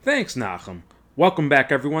Thanks, Nachum. Welcome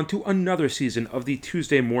back, everyone, to another season of the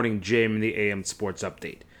Tuesday morning JM and the AM Sports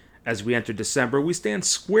Update. As we enter December, we stand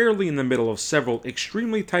squarely in the middle of several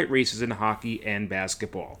extremely tight races in hockey and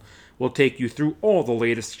basketball. We'll take you through all the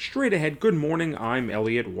latest straight ahead. Good morning, I'm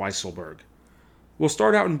Elliot Weiselberg. We'll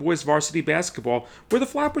start out in boys varsity basketball, where the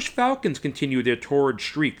Flatbush Falcons continue their torrid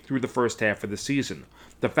streak through the first half of the season.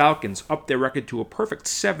 The Falcons upped their record to a perfect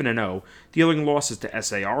 7-0, dealing losses to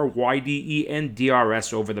SAR, YDE, and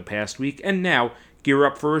DRS over the past week, and now gear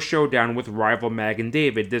up for a showdown with rival Magen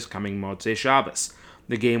David this coming Motzai Shabbos.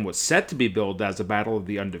 The game was set to be billed as a battle of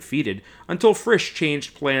the undefeated until Frisch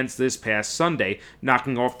changed plans this past Sunday,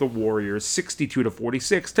 knocking off the Warriors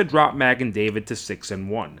 62-46 to drop Magen David to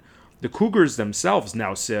 6-1. The Cougars themselves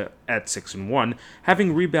now sit at 6-1,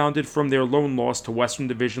 having rebounded from their lone loss to Western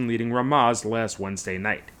Division-leading Ramaz last Wednesday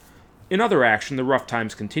night. In other action, the rough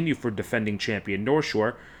times continue for defending champion North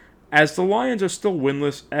Shore, as the Lions are still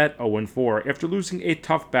winless at 0-4 after losing a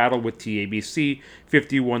tough battle with TABC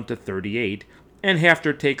 51-38, and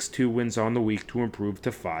HAFTR takes 2 wins on the week to improve to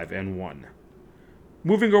 5-1.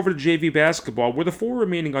 Moving over to JV basketball, where the 4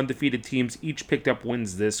 remaining undefeated teams each picked up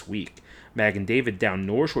wins this week. Magen David down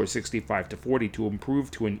North Shore 65-40 to improve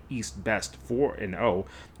to an East Best 4-0,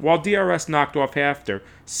 while DRS knocked off HAFTR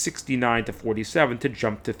 69-47 to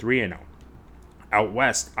jump to 3-0. Out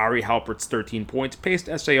west, Ari Halpert's 13 points paced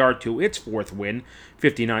SAR to its 4th win,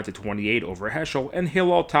 59-28 over Heschel, and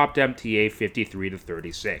Hillel topped MTA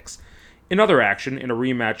 53-36. In other action, in a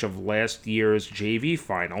rematch of last year's JV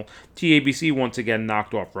final, TABC once again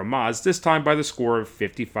knocked off Ramaz, this time by the score of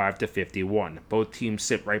 55-51. Both teams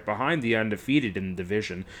sit right behind the undefeated in the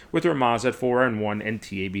division, with Ramaz at 4-1 and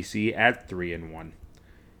TABC at 3-1.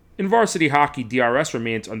 In varsity hockey, DRS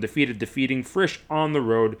remains undefeated, defeating Frisch on the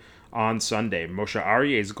road on Sunday. Moshe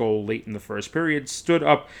Aryeh's goal late in the first period stood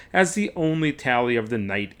up as the only tally of the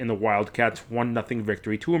night in the Wildcats' 1-0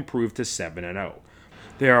 victory to improve to 7-0.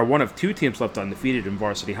 They are one of 2 teams left undefeated in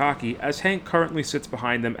varsity hockey, as HANC currently sits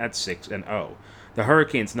behind them at 6-0. The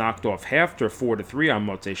Hurricanes knocked off HAFTR 4-3 on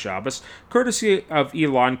Motzai Shabbos, courtesy of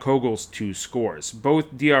Ilan Kogel's 2 scores.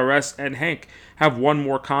 Both DRS and HANC have won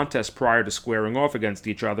more contests prior to squaring off against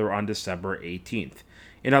each other on December 18th.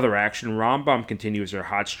 In other action, Rambam continues their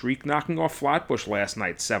hot streak, knocking off Flatbush last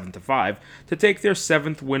night 7-5 to take their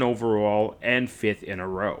 7th win overall and 5th in a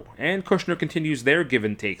row. And Kushner continues their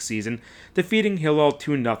give-and-take season, defeating Hillel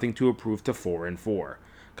 2-0 to improve to 4-4.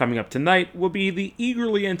 Coming up tonight will be the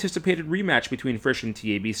eagerly anticipated rematch between Frisch and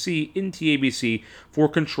TABC in TABC for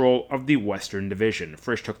control of the Western Division.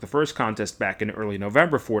 Frisch took the first contest back in early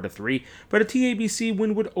November 4-3, but a TABC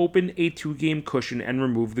win would open a 2-game cushion and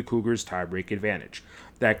remove the Cougars' tiebreak advantage.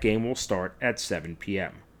 That game will start at 7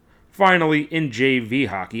 p.m. Finally, in JV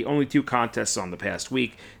hockey, only 2 contests on the past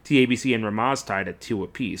week. TABC and Ramaz tied at 2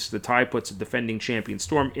 apiece. The tie puts the defending champion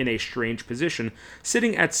Storm in a strange position,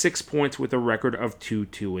 sitting at 6 points with a record of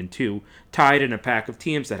 2-2-2, tied in a pack of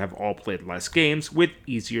teams that have all played less games, with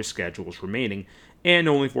easier schedules remaining, and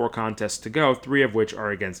only 4 contests to go, 3 of which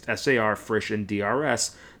are against SAR, Frisch, and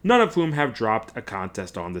DRS, none of whom have dropped a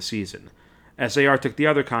contest on the season. SAR took the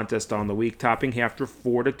other contest on the week, topping HAFTR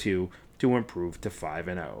 4-2 to improve to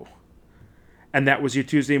 5-0. And that was your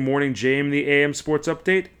Tuesday morning JM the AM Sports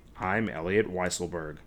Update. I'm Elliot Weiselberg.